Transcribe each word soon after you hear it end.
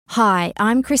Hi,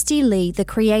 I'm Christy Lee, the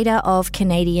creator of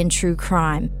Canadian True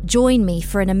Crime. Join me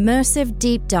for an immersive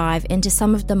deep dive into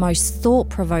some of the most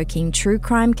thought-provoking true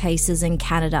crime cases in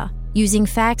Canada. Using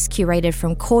facts curated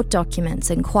from court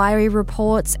documents, inquiry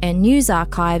reports, and news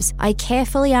archives, I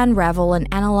carefully unravel and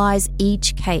analyse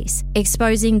each case,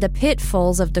 exposing the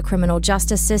pitfalls of the criminal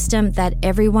justice system that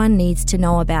everyone needs to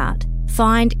know about.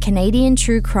 Find Canadian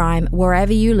True Crime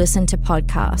wherever you listen to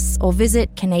podcasts or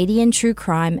visit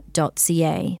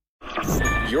canadiantruecrime.ca.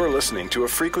 You're listening to a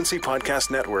Frequency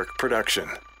Podcast Network production.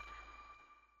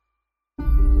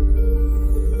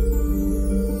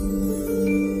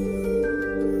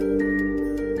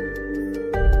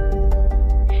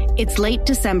 It's late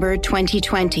December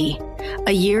 2020,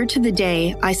 a year to the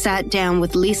day I sat down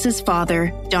with Lisa's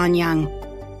father, Don Young.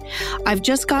 I've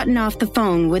just gotten off the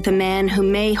phone with a man who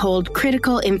may hold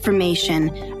critical information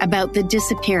about the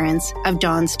disappearance of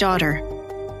Don's daughter.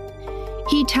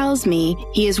 He tells me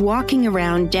he is walking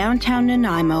around downtown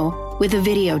Nanaimo with a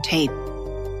videotape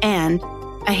and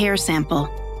a hair sample.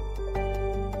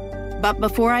 But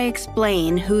before I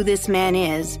explain who this man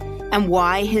is and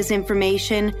why his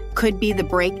information could be the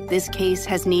break this case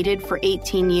has needed for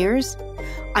 18 years,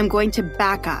 I'm going to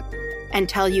back up and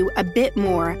tell you a bit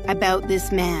more about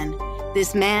this man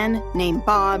named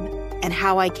Bob, and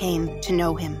how I came to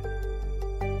know him.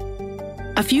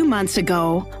 A few months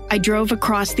ago, I drove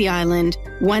across the island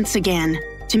once again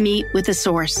to meet with a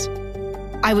source.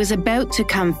 I was about to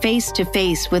come face to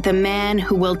face with a man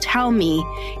who will tell me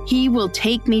he will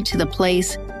take me to the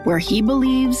place where he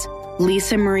believes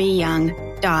Lisa Marie Young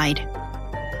died.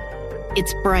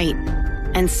 It's bright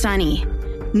and sunny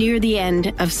near the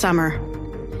end of summer.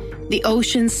 The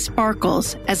ocean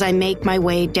sparkles as I make my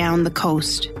way down the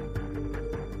coast.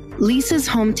 Lisa's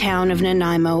hometown of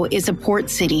Nanaimo is a port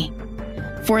city.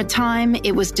 For a time,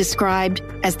 it was described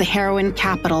as the heroin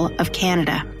capital of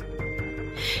Canada.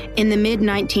 In the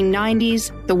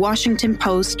mid-1990s, the Washington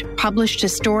Post published a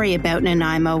story about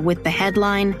Nanaimo with the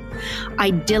headline,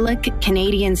 "Idyllic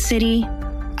Canadian City,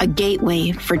 a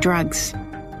Gateway for Drugs."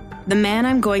 The man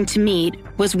I'm going to meet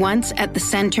was once at the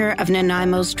center of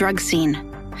Nanaimo's drug scene,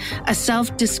 a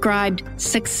self-described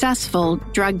successful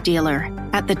drug dealer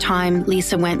at the time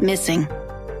Lisa went missing.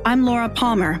 I'm Laura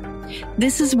Palmer.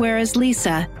 This is Where is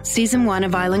Lisa, Season 1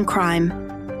 of Island Crime,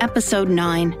 Episode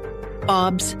 9,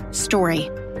 Bob's Story.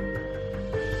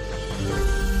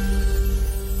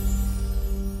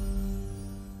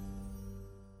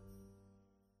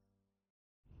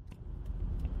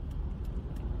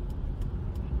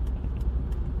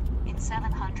 In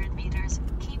 700 meters,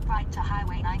 keep right to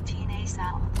Highway 19A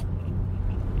South.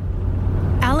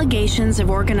 Allegations of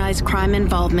organized crime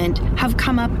involvement have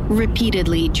come up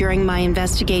repeatedly during my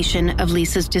investigation of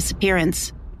Lisa's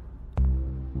disappearance.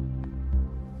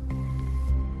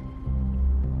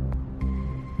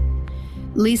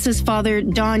 Lisa's father,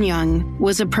 Don Young,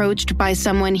 was approached by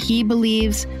someone he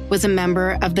believes was a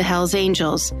member of the Hells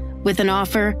Angels with an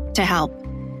offer to help.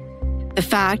 The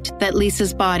fact that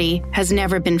Lisa's body has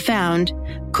never been found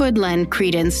could lend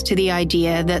credence to the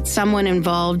idea that someone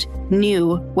involved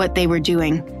knew what they were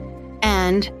doing.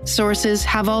 And sources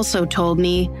have also told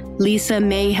me Lisa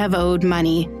may have owed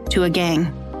money to a gang.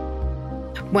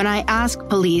 When I ask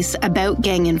police about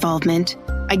gang involvement,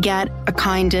 I get a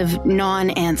kind of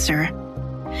non-answer.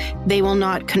 They will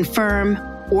not confirm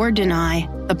or deny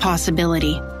the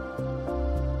possibility.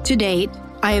 To date,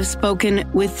 I have spoken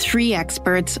with 3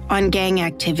 experts on gang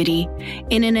activity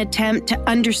in an attempt to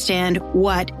understand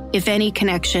what, if any,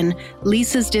 connection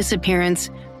Lisa's disappearance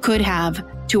could have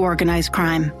to organized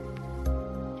crime.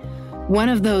 One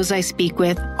of those I speak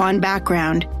with on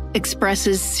background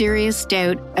expresses serious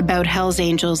doubt about Hells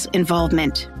Angels'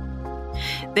 involvement.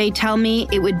 They tell me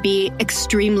it would be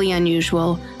extremely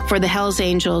unusual for the Hells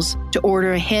Angels to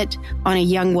order a hit on a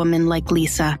young woman like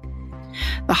Lisa.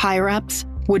 The higher-ups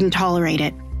wouldn't tolerate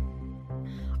it.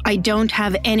 I don't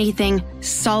have anything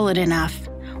solid enough.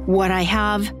 What I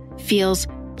have feels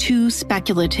too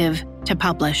speculative to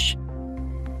publish.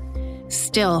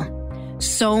 Still,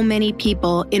 so many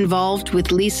people involved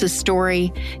with Lisa's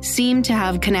story seem to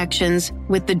have connections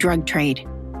with the drug trade.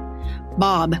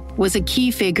 Bob was a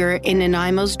key figure in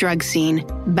Nanaimo's drug scene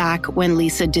back when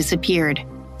Lisa disappeared.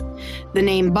 The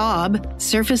name Bob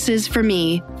surfaces for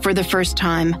me for the first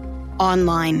time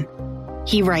online.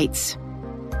 He writes,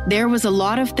 "There was a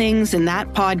lot of things in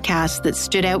that podcast that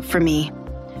stood out for me.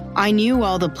 I knew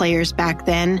all the players back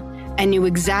then and knew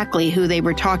exactly who they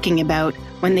were talking about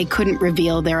when they couldn't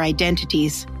reveal their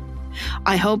identities.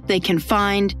 I hope they can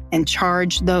find and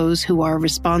charge those who are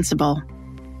responsible."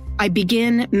 I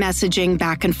begin messaging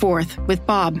back and forth with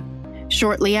Bob.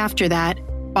 Shortly after that,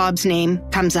 Bob's name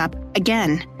comes up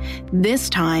again. This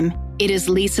time, it is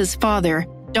Lisa's father,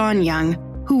 Don Young,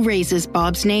 who raises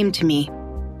Bob's name to me.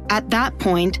 At that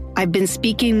point, I've been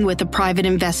speaking with a private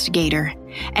investigator,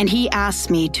 and he asks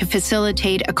me to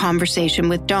facilitate a conversation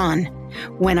with Don.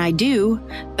 When I do,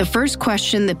 the first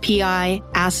question the PI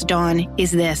asks Don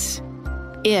is this: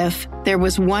 if there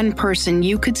was one person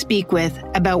you could speak with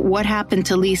about what happened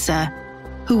to Lisa,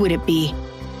 who would it be?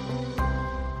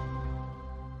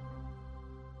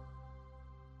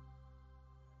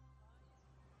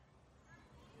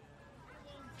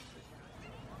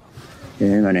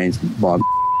 Okay, my name's Bob.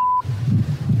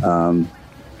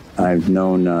 I've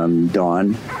known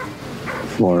Don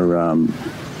for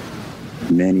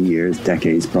many years,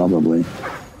 decades probably.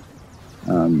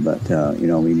 But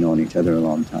we've known each other a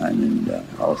long time, and I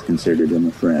always considered him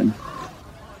a friend.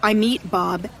 I meet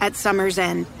Bob at Summer's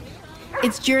End.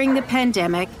 It's during the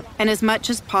pandemic, and as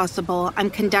much as possible, I'm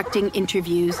conducting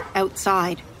interviews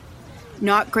outside.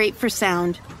 Not great for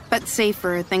sound, but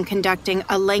safer than conducting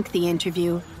a lengthy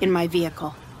interview in my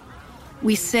vehicle.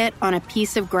 We sit on a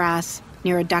piece of grass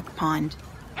near a duck pond.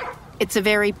 It's a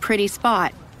very pretty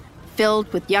spot,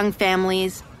 filled with young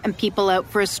families and people out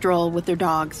for a stroll with their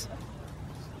dogs.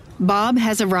 Bob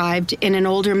has arrived in an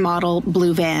older model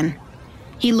blue van.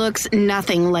 He looks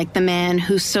nothing like the man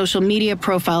whose social media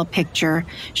profile picture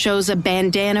shows a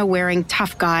bandana-wearing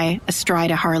tough guy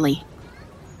astride a Harley.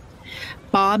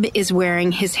 Bob is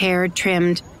wearing his hair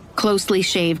trimmed, closely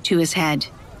shaved to his head.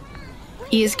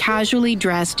 He is casually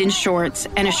dressed in shorts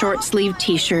and a short-sleeved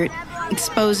t-shirt,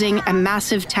 exposing a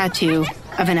massive tattoo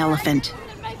of an elephant.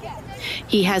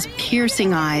 He has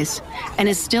piercing eyes and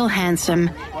is still handsome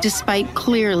despite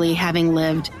clearly having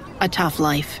lived a tough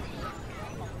life.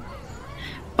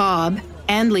 Bob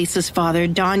and Lisa's father,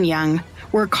 Don Young,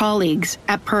 were colleagues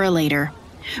at Purolator,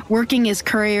 working as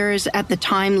couriers at the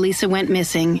time Lisa went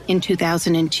missing in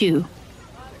 2002.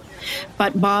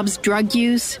 But Bob's drug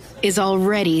use is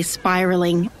already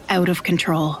spiraling out of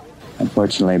control.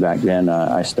 Unfortunately, back then,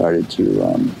 I started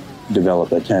to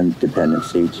develop a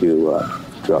dependency to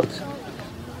drugs.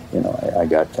 I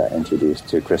got introduced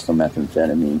to crystal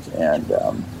methamphetamines and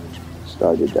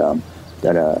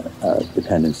got a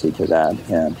dependency to that,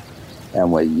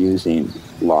 and was using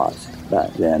lots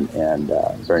back then, and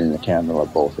burning the candle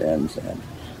at both ends, and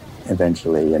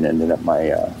eventually it ended up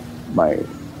my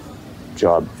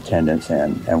job attendance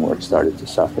and work started to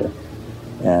suffer.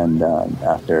 And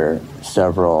after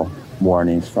several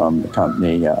warnings from the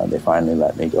company, they finally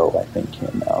let me go, I think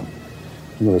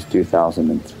it was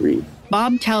 2003.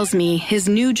 Bob tells me his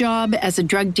new job as a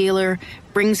drug dealer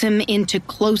brings him into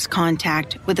close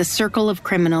contact with a circle of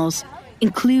criminals,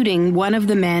 including one of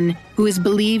the men who is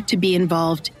believed to be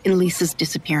involved in Lisa's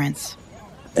disappearance.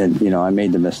 And, I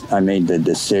made the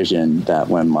decision that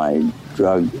when my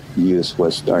drug use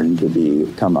was starting to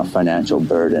become a financial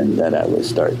burden, that I would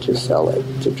start to sell it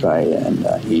to try and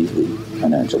ease the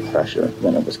financial pressure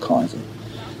that it was causing.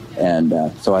 And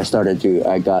so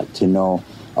I got to know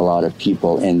a lot of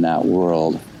people in that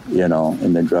world,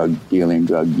 in the drug dealing,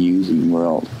 drug using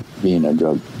world, being a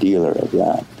drug dealer of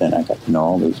that. Then I got to know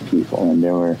all these people, and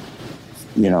there were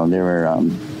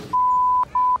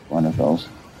one of those.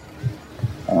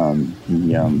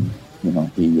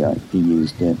 He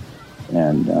used it,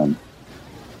 and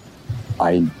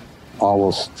I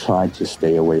always tried to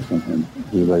stay away from him.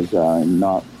 He was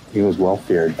well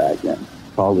feared back then,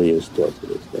 probably is still to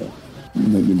this day.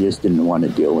 You just didn't want to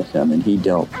deal with him, and he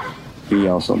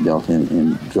also dealt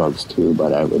in drugs too,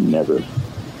 but I would never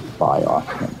buy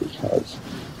off him because,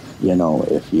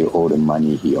 if you owed him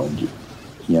money, he owned you,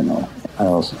 I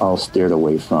was steered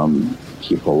away from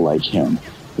people like him,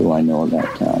 who I know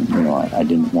that, I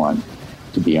didn't want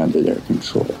to be under their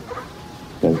control.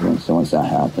 Because once that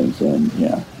happens, then,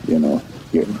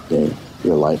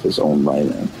 your life is owned by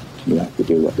them. You have to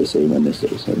do what they say when they say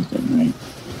something, right?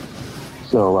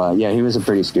 So, he was a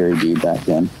pretty scary dude back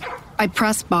then. I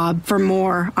pressed Bob for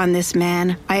more on this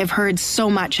man I have heard so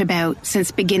much about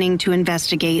since beginning to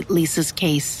investigate Lisa's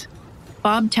case.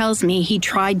 Bob tells me he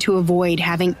tried to avoid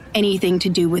having anything to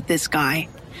do with this guy,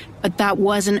 but that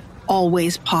wasn't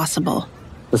always possible.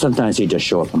 But sometimes he'd just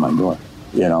show up at my door,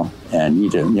 and he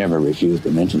never refused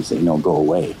to mention, say, no, go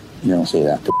away. Say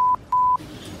that to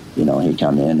he'd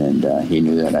come in, and he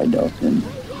knew that I dealt in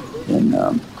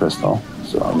crystal.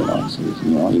 So,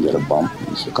 he got a bump. We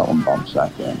used to call them bumps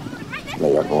back then.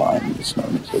 Lay out the line and snow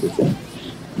and sort of thing.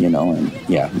 You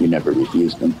never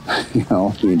refused him.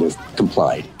 He just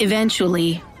complied.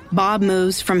 Eventually, Bob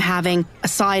moves from having a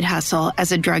side hustle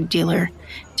as a drug dealer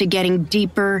to getting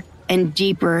deeper and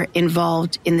deeper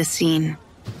involved in the scene.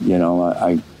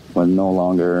 I was no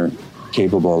longer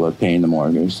capable of paying the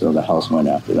mortgage, so the house went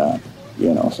after that.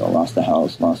 So I lost the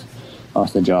house,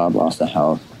 lost the job, lost the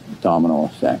house. Domino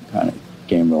effect kind of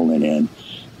came rolling in.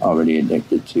 Already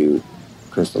addicted to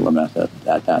crystal meth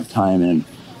at that time,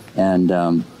 and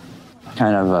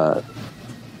kind of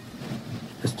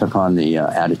just took on the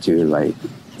attitude like,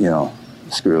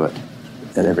 screw it,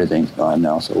 that everything's gone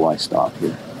now, so why stop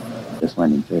here? Just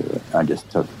went into it. I just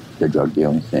took the drug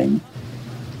dealing thing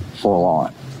full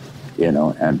on,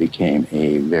 and became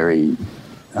a very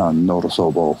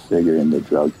noticeable figure in the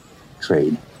drug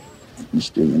trade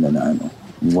industry in Nanaimo,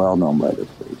 well known by the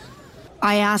police.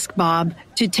 I ask Bob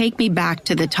to take me back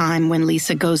to the time when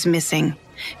Lisa goes missing,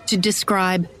 to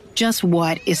describe just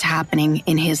what is happening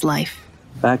in his life.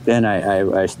 Back then,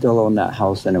 I still owned that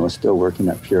house, and I was still working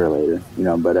at Purolator,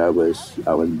 but I was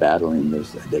battling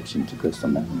this addiction to crystal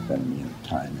methamphetamine at the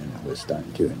time, and it was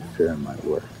starting to interfere in my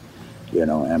work,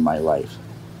 and my life.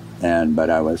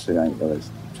 But I was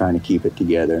trying to keep it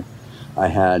together. I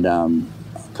had a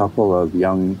couple of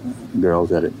young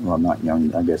girls not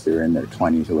young, I guess they were in their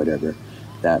 20s or whatever,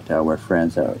 that were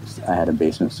friends. I had a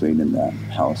basement suite in the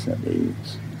house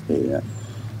that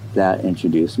that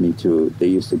introduced me to. They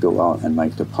used to go out and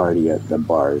like to party at the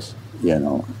bars,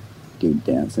 do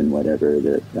dancing, whatever,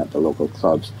 at the local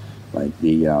clubs. Like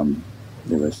there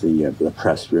was the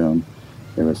press room.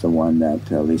 There was the one that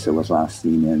Lisa was last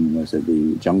seen in. Was it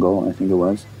the Jungle? I think it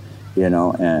was.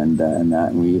 And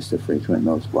we used to frequent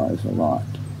those bars a lot.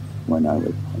 When I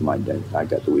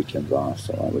got the weekends off,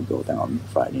 so I would go down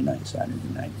Friday night, Saturday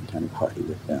night, and kind of party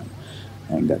with them,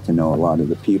 and got to know a lot of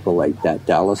the people. Like that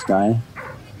Dallas guy,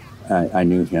 I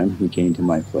knew him. He came to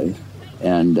my place,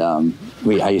 and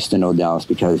I used to know Dallas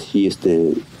because he used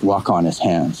to walk on his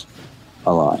hands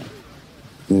a lot.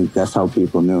 That's how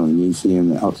people knew him. You'd see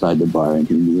him outside the bar, and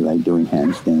he'd be like doing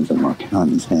handstands and walking on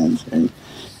his hands. Right?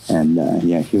 And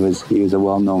he was a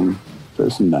well-known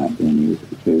person back then. He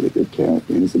was a good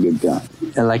character. He was a good guy.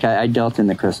 And like I dealt in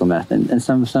the crystal meth, and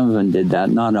some of them did that.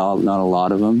 Not a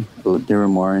lot of them. They were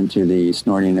more into the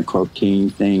snorting the cocaine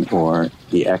thing or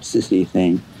the ecstasy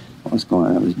thing. What was going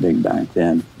on? It was big back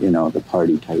then. The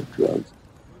party type drugs.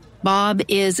 Bob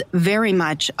is very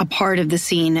much a part of the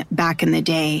scene back in the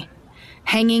day,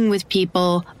 hanging with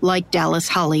people like Dallas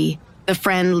Hully, the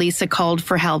friend Lisa called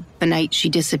for help the night she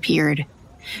disappeared,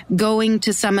 going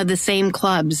to some of the same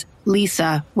clubs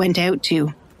Lisa went out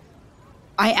to.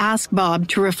 I ask Bob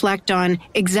to reflect on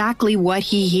exactly what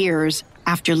he hears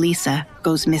after Lisa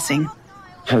goes missing.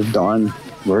 Because Don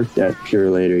worked at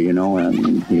Purolator,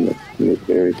 and he was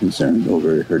very concerned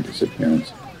over her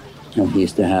disappearance. And he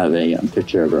used to have a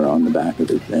picture of her on the back of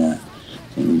his van,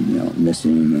 saying,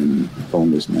 missing, and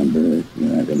phone this number if you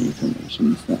have any information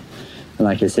and stuff. And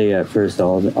like I say, at first,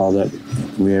 all that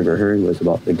we ever heard was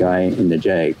about the guy in the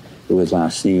Jag who was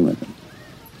last seen with him.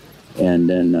 And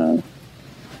then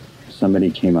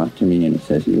somebody came up to me and he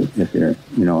says, if you're,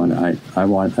 and I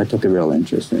took a real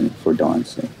interest in it for Don's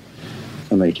sake.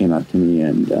 Somebody came up to me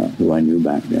and who I knew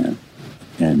back then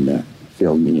and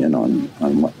filled me in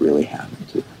on what really happened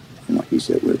to her and what he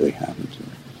said really happened to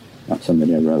her. Not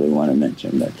somebody I really want to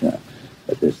mention, but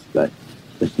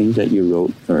the things that you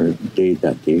wrote or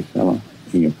that Dave fellow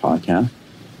in your podcast,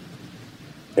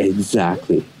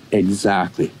 exactly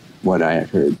what I had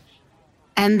heard.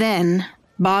 And then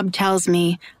Bob tells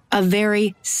me a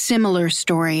very similar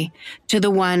story to the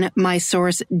one my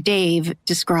source Dave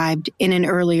described in an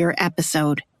earlier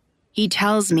episode. He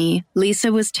tells me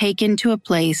Lisa was taken to a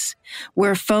place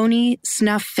where phony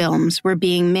snuff films were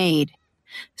being made.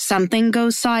 Something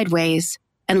goes sideways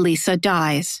and Lisa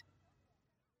dies.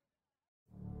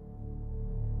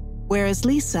 Whereas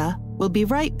Lisa will be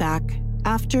right back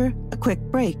after a quick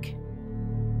break.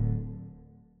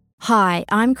 Hi,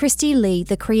 I'm Christy Lee,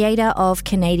 the creator of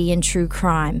Canadian True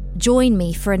Crime. Join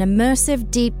me for an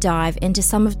immersive deep dive into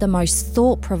some of the most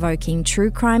thought-provoking true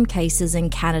crime cases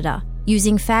in Canada.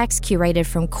 Using facts curated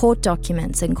from court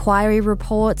documents, inquiry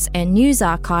reports, and news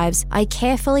archives, I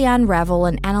carefully unravel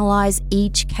and analyse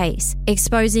each case,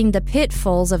 exposing the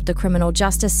pitfalls of the criminal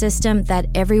justice system that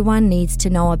everyone needs to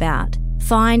know about.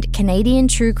 Find Canadian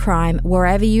True Crime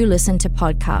wherever you listen to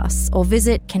podcasts or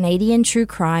visit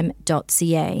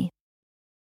canadiantruecrime.ca.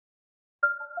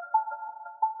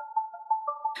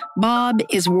 Bob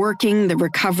is working the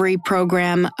recovery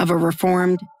program of a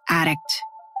reformed addict.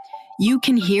 You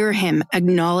can hear him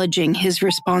acknowledging his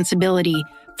responsibility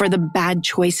for the bad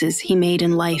choices he made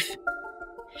in life.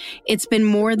 It's been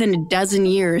more than a dozen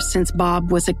years since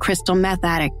Bob was a crystal meth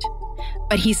addict,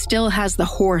 but he still has the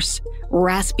hoarse,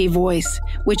 raspy voice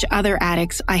which other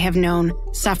addicts I have known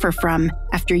suffer from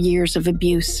after years of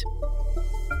abuse.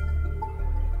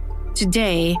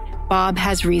 Today, Bob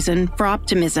has reason for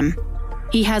optimism.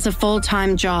 He has a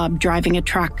full-time job driving a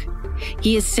truck.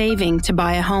 He is saving to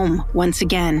buy a home once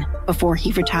again before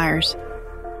he retires.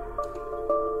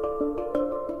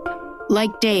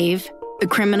 Like Dave, the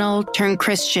criminal turned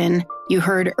Christian you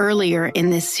heard earlier in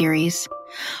this series,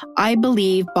 I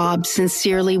believe Bob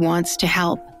sincerely wants to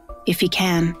help, if he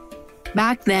can.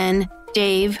 Back then,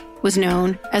 Dave was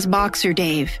known as Boxer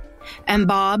Dave, and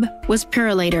Bob was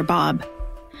Purolator Bob.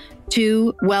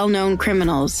 Two well-known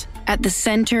criminals at the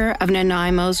center of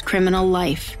Nanaimo's criminal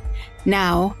life,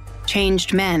 now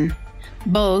changed men,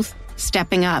 both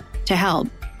stepping up to help.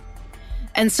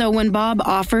 And so when Bob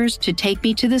offers to take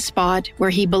me to the spot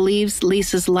where he believes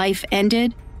Lisa's life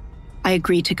ended, I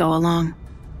agree to go along.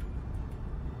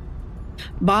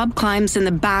 Bob climbs in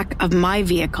the back of my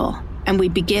vehicle, and we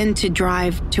begin to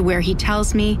drive to where he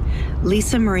tells me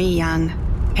Lisa Marie Young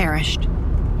perished.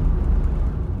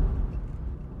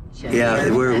 Yeah,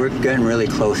 we're getting really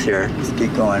close here. Let's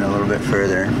keep going a little bit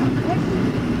further.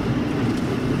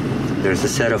 There's a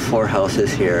set of 4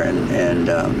 houses here,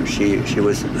 and she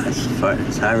was, as far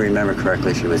as I remember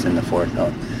correctly, she was in the 4th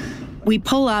house. We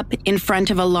pull up in front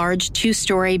of a large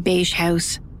 2-story beige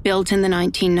house built in the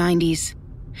 1990s.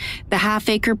 The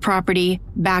half-acre property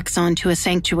backs onto a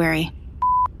sanctuary.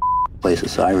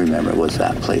 Places I remember was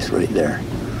that place right there.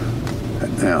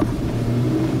 Yeah.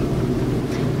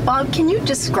 Bob, can you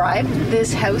describe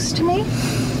this house to me?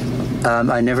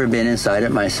 I've never been inside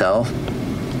it myself,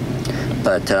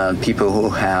 but people who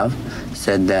have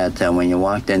said that when you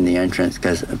walked in the entrance,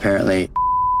 because apparently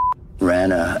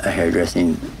ran a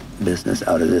hairdressing business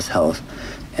out of this house,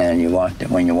 and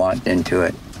when you walked into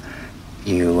it,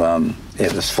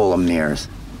 it was full of mirrors,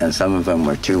 and some of them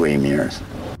were 2-way mirrors.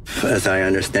 As I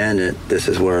understand it, this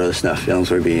is where the snuff films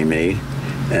were being made,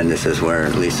 and this is where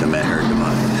Lisa met her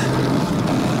demise.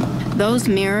 Those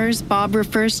mirrors Bob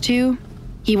refers to,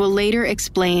 he will later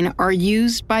explain, are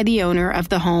used by the owner of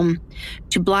the home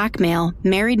to blackmail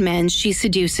married men she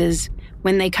seduces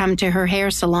when they come to her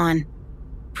hair salon.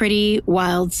 Pretty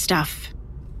wild stuff.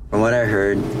 From what I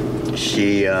heard,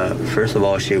 she, first of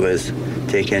all, she was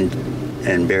taken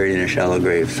and buried in a shallow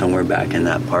grave somewhere back in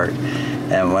that park.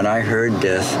 And when I heard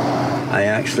this, I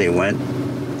actually went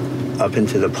up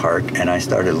into the park and I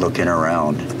started looking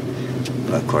around.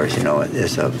 Of course,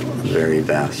 it's a very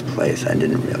vast place. I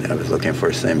was looking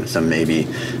for some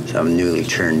newly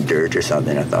churned dirt or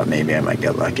something. I thought maybe I might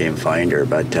get lucky and find her,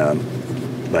 but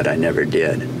I never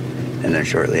did. And then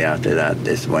shortly after that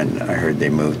is when I heard they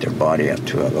moved their body up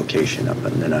to a location up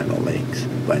in Nanaimo Lakes,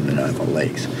 by Nanaimo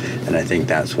Lakes. And I think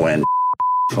that's when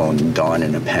phoned Dawn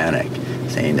in a panic,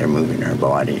 saying they're moving her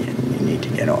body and you need to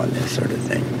get on this sort of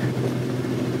thing.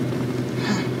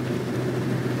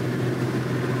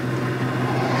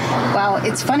 Wow,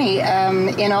 it's funny.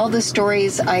 In all the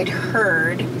stories I'd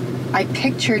heard, I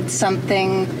pictured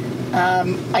something,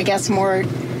 I guess, more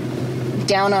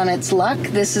down on its luck.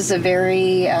 This is a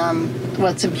very,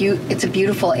 it's a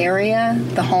beautiful area.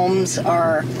 The homes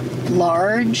are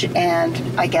large,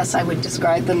 and I guess I would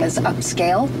describe them as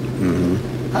upscale. Mm-hmm.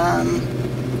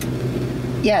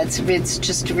 It's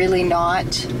just really not,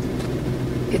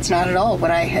 it's not at all what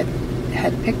I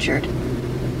had pictured.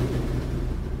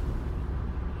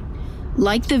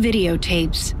 Like the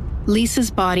videotapes, Lisa's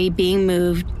body being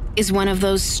moved is one of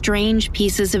those strange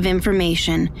pieces of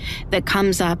information that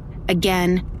comes up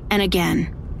again and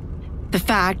again. The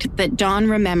fact that Don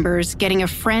remembers getting a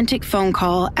frantic phone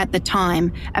call at the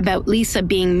time about Lisa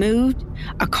being moved,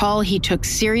 a call he took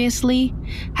seriously,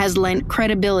 has lent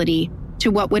credibility to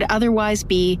what would otherwise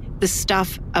be the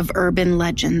stuff of urban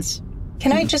legends.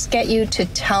 Can I just get you to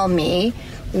tell me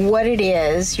what it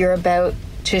is you're about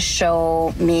to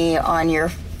show me on your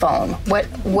phone? What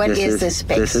is this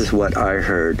space? This is what I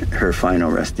heard her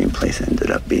final resting place ended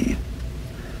up being.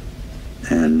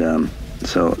 And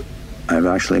so I've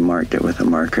actually marked it with a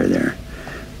marker there.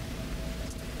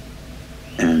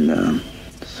 And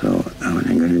so what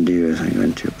I'm going to do is I'm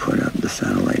going to put up the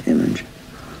satellite image.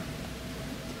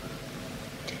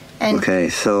 Okay,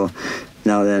 so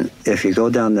now then, if you go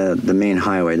down the main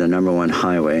highway, the number 1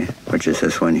 highway, which is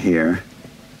this one here,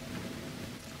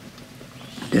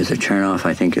 there's a turnoff,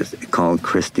 I think it's called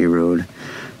Christie Road.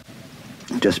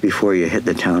 Just before you hit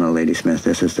the town of Ladysmith,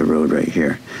 this is the road right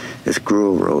here. It's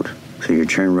Gruel Road. So you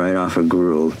turn right off of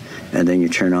Gruel, and then you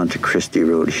turn onto Christie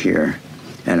Road here.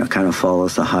 And it kind of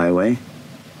follows the highway,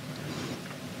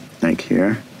 like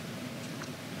here.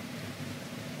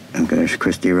 And there's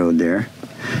Christie Road there.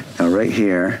 Now right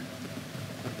here,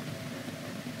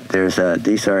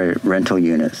 these are rental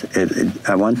units.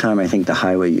 At one time, I think the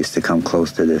highway used to come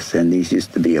close to this, and these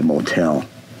used to be a motel.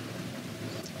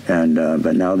 and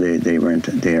but now they rent.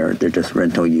 They're just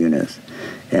rental units.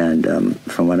 And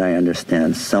from what I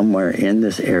understand, somewhere in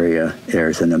this area,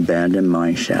 there's an abandoned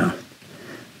mine shaft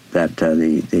that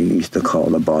they used to call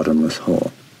the bottomless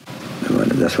hole.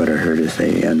 That's what I heard, is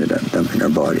they ended up dumping their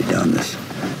body down this,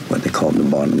 what they called the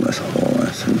bottomless hole.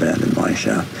 It's an abandoned mine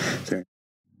shaft.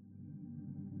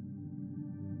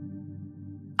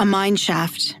 A mine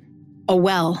shaft, a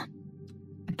well,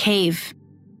 a cave.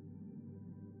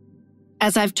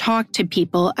 As I've talked to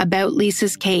people about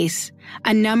Lisa's case,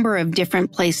 a number of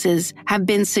different places have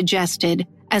been suggested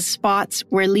as spots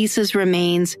where Lisa's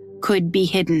remains could be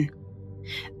hidden.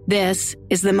 This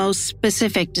is the most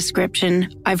specific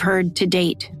description I've heard to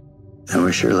date. I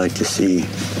would sure like to see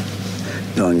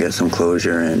and get some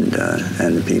closure and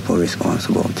the people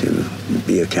responsible to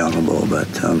be accountable, but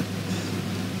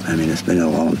it's been a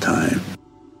long time.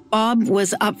 Bob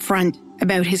was upfront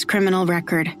about his criminal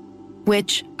record,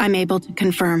 which I'm able to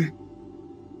confirm.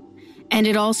 And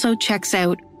it also checks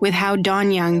out with how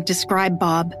Don Young described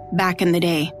Bob back in the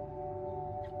day.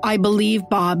 I believe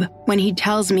Bob when he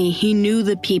tells me he knew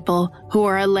the people who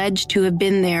are alleged to have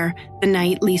been there the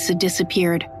night Lisa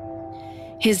disappeared.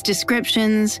 His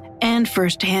descriptions and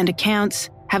first-hand accounts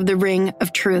have the ring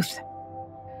of truth.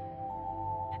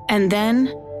 And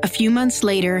then, a few months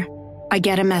later, I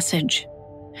get a message.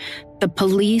 The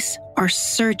police are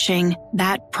searching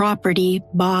that property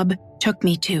Bob took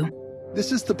me to.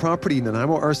 This is the property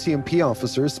Nanaimo RCMP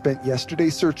officers spent yesterday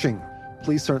searching.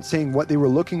 Police aren't saying what they were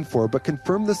looking for, but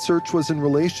confirm the search was in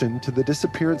relation to the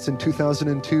disappearance in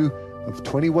 2002 of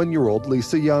 21-year-old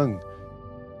Lisa Young.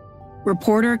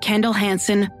 Reporter Kendall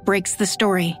Hansen breaks the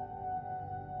story.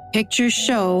 Pictures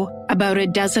show about a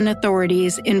dozen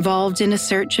authorities involved in a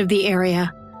search of the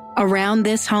area, around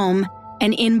this home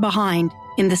and in behind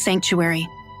in the sanctuary.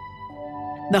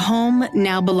 The home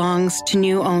now belongs to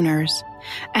new owners,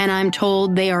 and I'm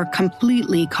told they are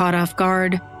completely caught off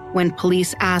guard when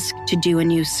police ask to do a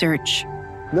new search.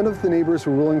 None of the neighbors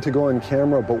were willing to go on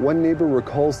camera, but one neighbor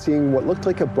recalls seeing what looked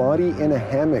like a body in a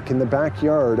hammock in the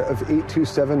backyard of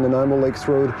 827 Nanaimo Lakes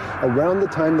Road around the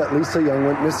time that Lisa Young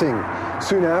went missing.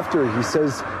 Soon after, he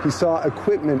says he saw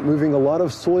equipment moving a lot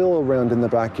of soil around in the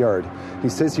backyard. He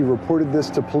says he reported this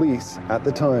to police at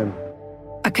the time.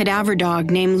 A cadaver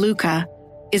dog named Luca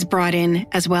is brought in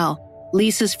as well.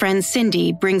 Lisa's friend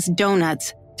Cindy brings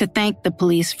donuts to thank the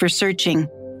police for searching,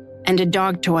 and a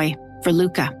dog toy for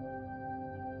Luca.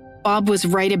 Bob was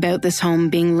right about this home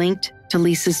being linked to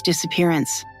Lisa's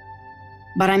disappearance.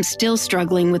 But I'm still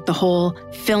struggling with the whole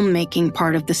filmmaking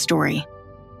part of the story.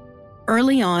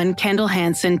 Early on, Kendall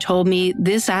Hansen told me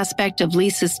this aspect of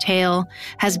Lisa's tale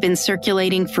has been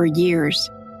circulating for years.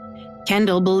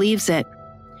 Kendall believes it,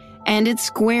 and it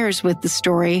squares with the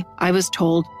story I was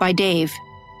told by Dave.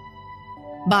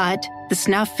 But the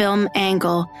snuff film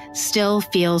angle still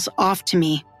feels off to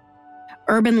me.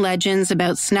 Urban legends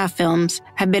about snuff films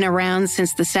have been around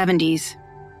since the 70s.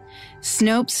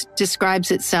 Snopes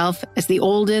describes itself as the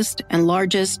oldest and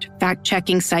largest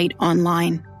fact-checking site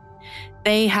online.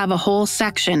 They have a whole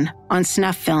section on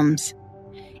snuff films.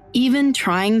 Even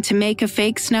trying to make a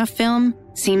fake snuff film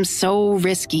seems so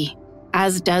risky,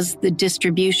 as does the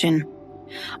distribution.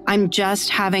 I'm just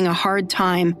having a hard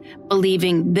time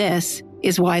believing this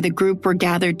is why the group were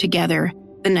gathered together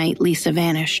the night Lisa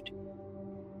vanished.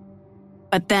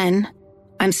 But then,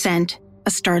 I'm sent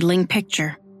a startling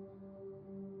picture.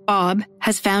 Bob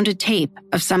has found a tape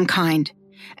of some kind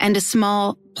and a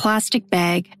small plastic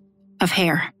bag of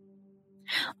hair.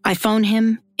 I phone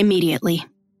him immediately.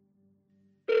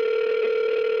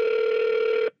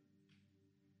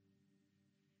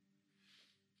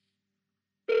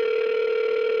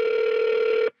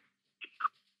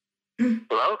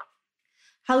 Hello?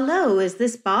 Hello, is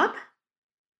this Bob?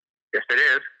 Yes, it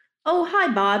is. Oh, hi,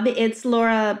 Bob. It's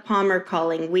Laura Palmer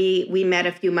calling. We met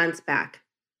a few months back.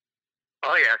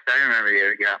 Oh, yes, I remember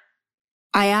you, yeah.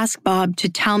 I asked Bob to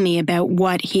tell me about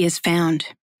what he has found.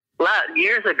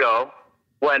 Years ago,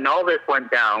 when all this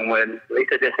went down, when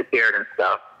Lisa disappeared and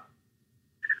stuff,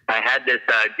 I had this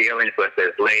dealings with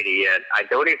this lady, and I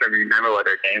don't even remember what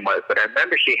her name was, but I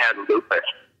remember she had lupus.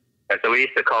 And so we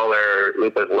used to call her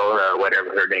Lupus Laura or whatever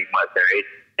her name was, right?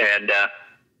 And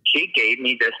she gave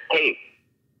me this tape.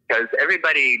 Because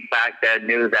everybody back then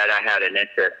knew that I had an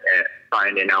interest in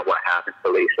finding out what happened to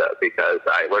Lisa, because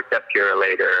I worked at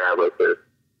Purolator, I was a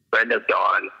friend of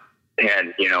Dawn,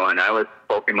 and, and I was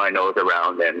poking my nose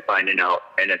around and finding out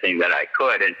anything that I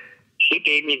could. And she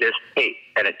gave me this tape,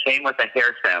 and it came with a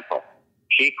hair sample.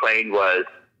 She claimed was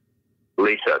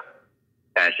Lisa.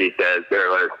 And she says there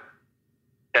was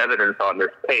evidence on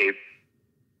this tape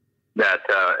that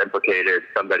implicated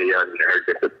somebody on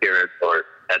her disappearance or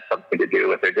had something to do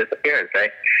with her disappearance,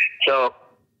 right? So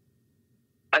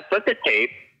I put the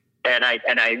tape and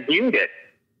I viewed it,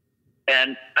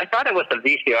 and I thought it was a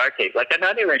VCR tape. Like, I'm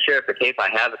not even sure if the tape I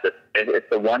have is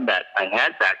the one that I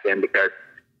had back then, because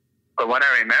from what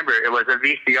I remember, it was a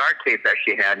VCR tape that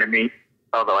she handed me,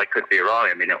 although I could be wrong.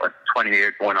 I mean, it was 20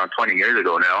 years ago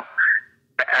now.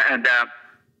 And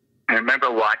I remember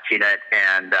watching it,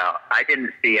 and I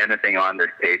didn't see anything on this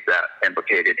tape that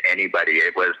implicated anybody.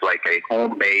 It was like a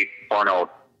homemade porno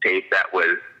tape that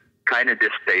was kind of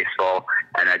distasteful,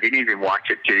 and I didn't even watch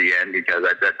it to the end because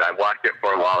I watched it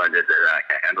for a while and I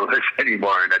can't handle this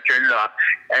anymore, and I turned it off,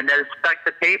 and then stuck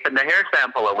the tape and the hair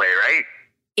sample away, right?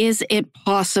 Is it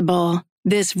possible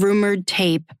this rumored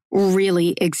tape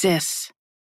really exists?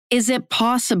 Is it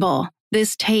possible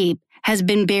this tape has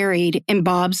been buried in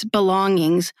Bob's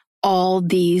belongings all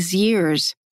these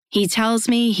years? He tells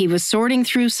me he was sorting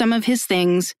through some of his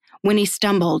things when he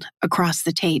stumbled across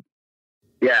the tape.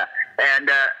 Yeah,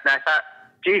 and I thought,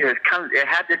 Jesus, it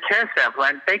had the hair sample.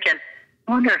 I'm thinking,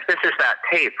 I wonder if this is that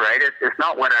tape, right? It's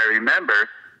not what I remember,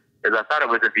 because I thought it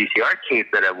was a VCR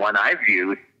tape that one I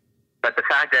viewed, but the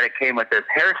fact that it came with this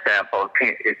hair sample,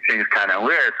 it seems kind of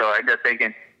weird. So I'm just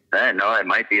thinking, I know it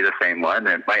might be the same one.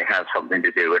 It might have something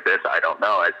to do with this. I don't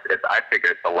know. I figure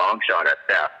it's a long shot at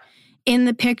that. In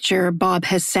the picture Bob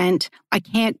has sent, I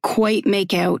can't quite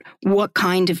make out what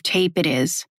kind of tape it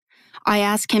is. I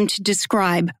ask him to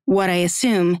describe what I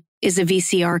assume is a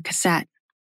VCR cassette.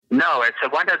 No, it's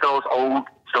one of those old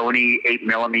Sony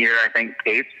 8mm, I think,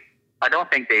 tapes. I don't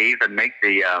think they even make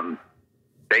the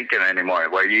bacon anymore,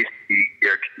 where you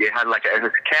had like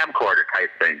a camcorder type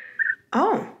thing.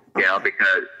 Oh. Okay. You know,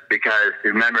 because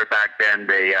remember back then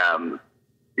they,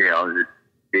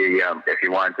 if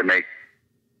you wanted to make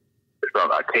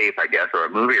a tape, I guess, or a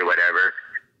movie or whatever,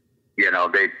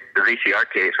 the VCR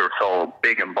tapes were so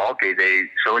big and bulky.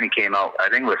 Sony came out, I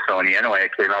think it was Sony anyway,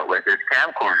 it came out with this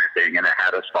camcorder thing, and it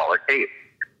had a smaller tape.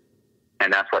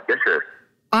 And that's what this is.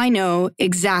 I know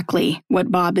exactly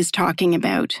what Bob is talking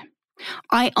about.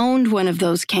 I owned one of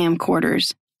those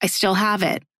camcorders. I still have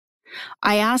it.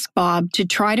 I asked Bob to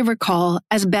try to recall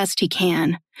as best he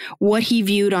can what he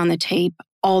viewed on the tape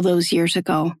all those years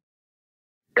ago.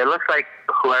 It looks like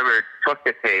whoever took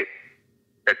the tape,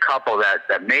 the couple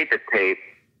that made the tape,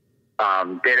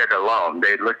 did it alone.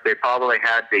 They probably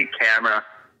had the camera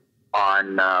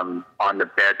on the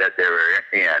bed that they were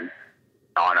in,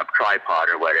 on a tripod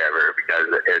or whatever, because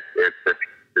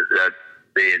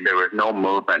there was no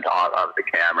movement of the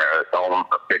camera. It's almost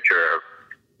a picture of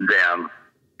them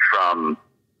from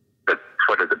the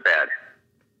foot of the bed.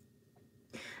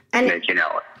 And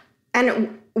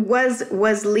And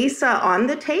was Lisa on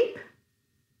the tape?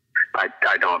 I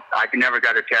never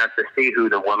got a chance to see who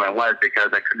the woman was because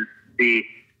I couldn't see.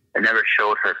 It never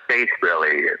showed her face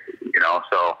really,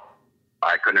 so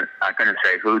I couldn't say I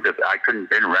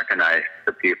didn't recognize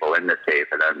the people in the tape,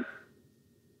 and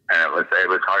it was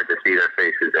hard to see their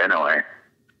faces anyway.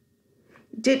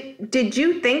 Did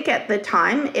you think at the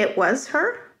time it was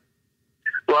her?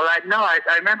 Well, I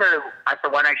remember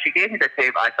when she gave me the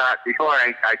tape, I thought before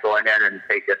I go in there and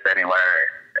take this anywhere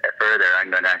further,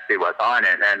 I'm going to see what's on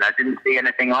it, and I didn't see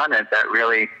anything on it that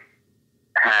really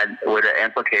would have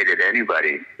implicated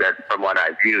anybody, that from what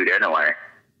I viewed anyway.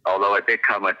 Although it did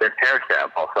come with this hair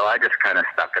sample, so I just kind of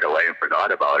stuck it away and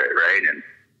forgot about it, right?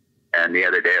 And the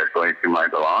other day I was going through my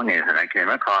belongings and I came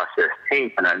across this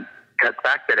tape, and the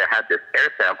fact that it had this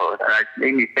hair sample, and it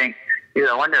made me think,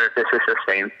 I wonder if this is the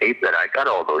same tape that I got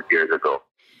all those years ago.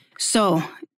 So,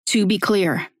 to be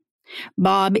clear,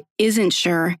 Bob isn't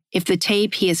sure if the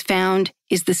tape he has found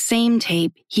is the same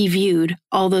tape he viewed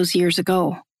all those years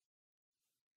ago.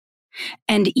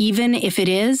 And even if it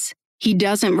is, he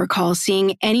doesn't recall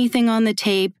seeing anything on the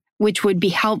tape which would be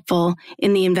helpful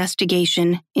in the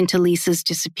investigation into Lisa's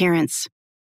disappearance.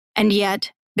 And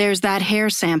yet, there's that hair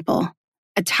sample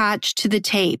attached to the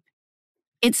tape.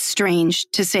 It's strange,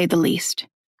 to say the least.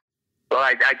 Well,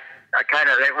 I just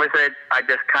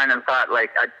kind of thought, I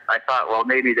thought, well,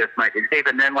 maybe this might be safe.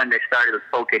 And then when they started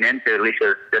poking into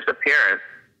Lisa's disappearance,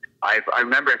 I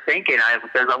remember thinking, I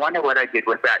wonder what I did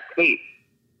with that tape.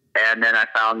 And then I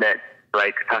found it,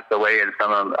 tucked away in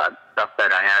some of stuff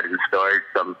that I had in storage,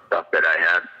 some stuff that I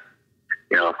had,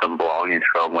 some belongings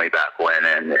from way back when,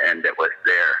 and it was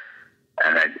there.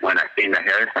 And when I seen the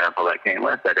hair sample that came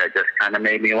with it, it just kind of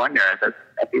made me wonder. I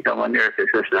wonder if this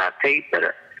is that tape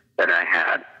that I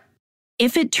had.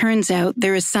 If it turns out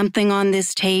there is something on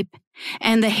this tape,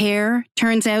 and the hair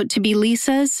turns out to be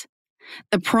Lisa's,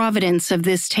 the provenance of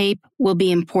this tape will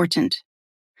be important.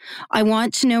 I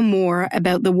want to know more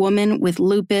about the woman with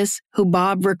lupus who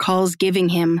Bob recalls giving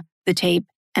him the tape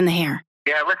and the hair.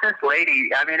 Yeah, it was this lady.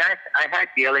 I mean, I had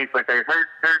dealings with her.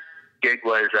 Her gig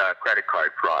was credit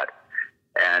card fraud.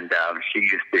 And she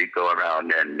used to go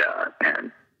around and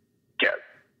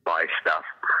buy stuff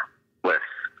with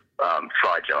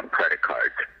fraudulent credit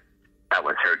cards. That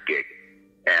was her gig.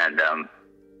 And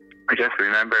I just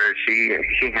remember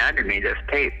she handed me this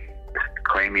tape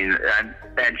claiming,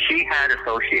 and she had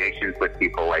associations with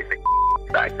people like the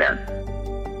back then.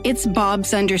 It's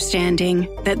Bob's understanding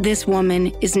that this woman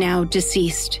is now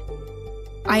deceased.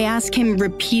 I ask him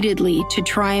repeatedly to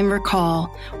try and recall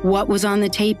what was on the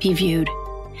tape he viewed.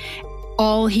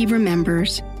 All he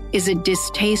remembers is a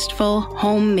distasteful,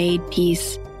 homemade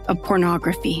piece of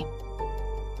pornography.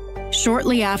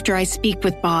 Shortly after I speak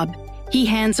with Bob, he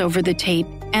hands over the tape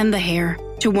and the hair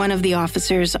to one of the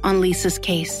officers on Lisa's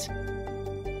case.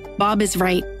 Bob is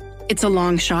right. It's a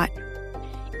long shot.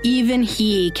 Even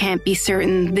he can't be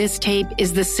certain this tape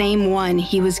is the same one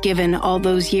he was given all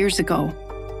those years ago.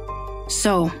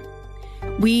 So,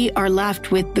 we are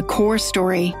left with the core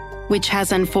story, which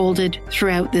has unfolded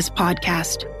throughout this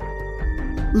podcast.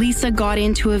 Lisa got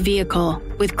into a vehicle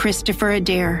with Christopher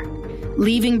Adair,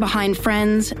 leaving behind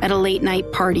friends at a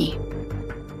late-night party.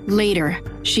 Later,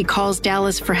 she calls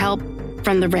Dallas for help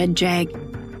from the Red Jag.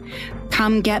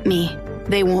 Come get me.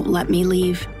 They won't let me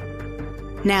leave.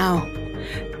 Now,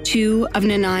 two of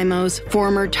Nanaimo's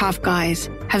former tough guys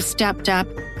have stepped up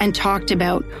and talked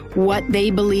about what they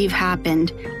believe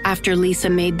happened after Lisa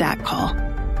made that call.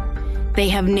 They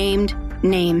have named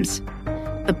names.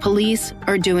 The police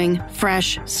are doing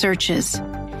fresh searches.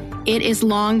 It is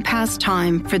long past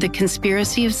time for the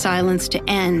conspiracy of silence to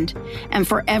end and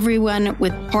for everyone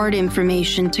with hard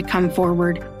information to come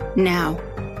forward now.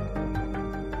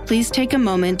 Please take a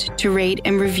moment to rate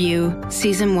and review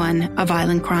Season 1 of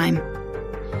Island Crime.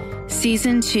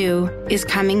 Season 2 is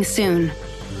coming soon.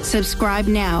 Subscribe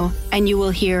now and you will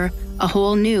hear a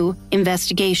whole new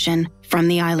investigation from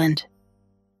the island.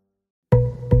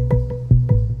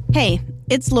 Hey,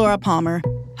 it's Laura Palmer,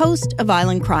 host of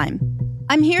Island Crime.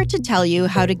 I'm here to tell you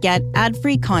how to get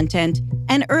ad-free content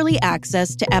and early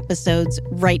access to episodes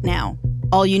right now.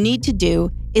 All you need to do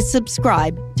is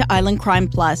subscribe to Island Crime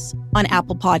Plus on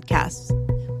Apple Podcasts.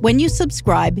 When you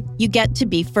subscribe, you get to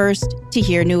be first to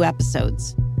hear new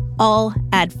episodes. All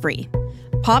ad-free.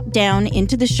 Pop down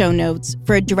into the show notes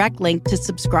for a direct link to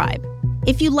subscribe.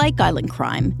 If you like Island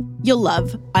Crime, you'll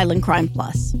love Island Crime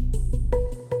Plus.